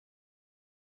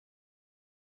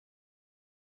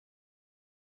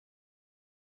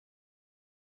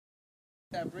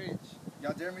That bridge.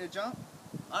 Y'all dare me to jump?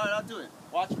 Alright, I'll do it.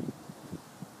 Watch me.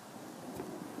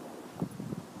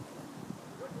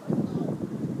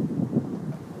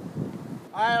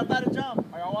 Alright, I'm about to jump.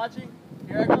 Are y'all watching?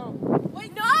 Here I go.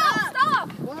 Wait, no!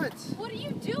 Stop! What? What are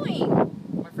you doing?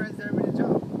 My friends dare me to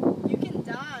jump. You can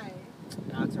die.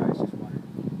 No, it's alright, it's just water.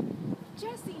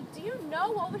 Jesse, do you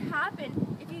know what would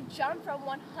happen if you jumped from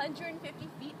 150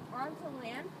 feet onto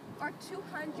land or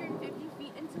 250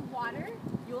 feet into water?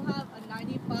 You'll have a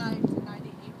 95 to 98%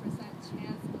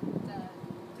 chance of death.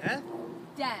 Death?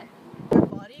 Death. Your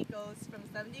body goes from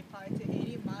 75 to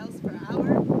 80 miles per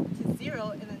hour to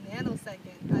 0 in a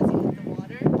nanosecond as you hit the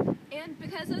water. And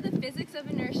because of the physics of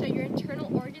inertia, your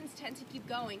internal organs tend to keep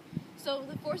going. So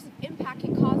the force of impact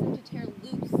can cause them to tear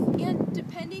loose. And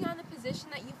depending on the position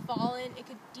that you fall in, it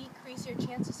could decrease your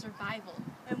chance of survival.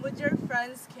 And would your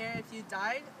friends care if you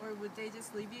died, or would they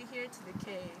just leave you here to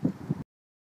decay?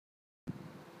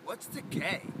 What's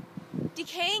decay?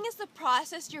 Decaying is the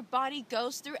process your body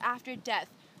goes through after death,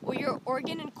 where your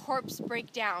organ and corpse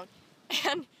break down.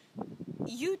 And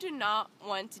you do not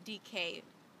want to decay.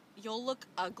 You'll look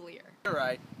uglier. You're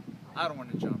right. I don't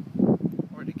want to jump.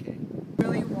 Or decay.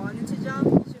 Really wanted to jump,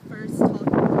 you should first talk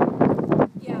about it.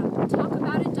 Yeah,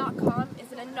 talkaboutit.com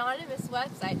is an anonymous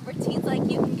website where teens like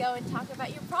you can go and talk about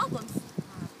your problems.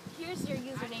 Here's your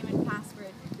username and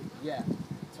password. Yeah,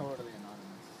 totally.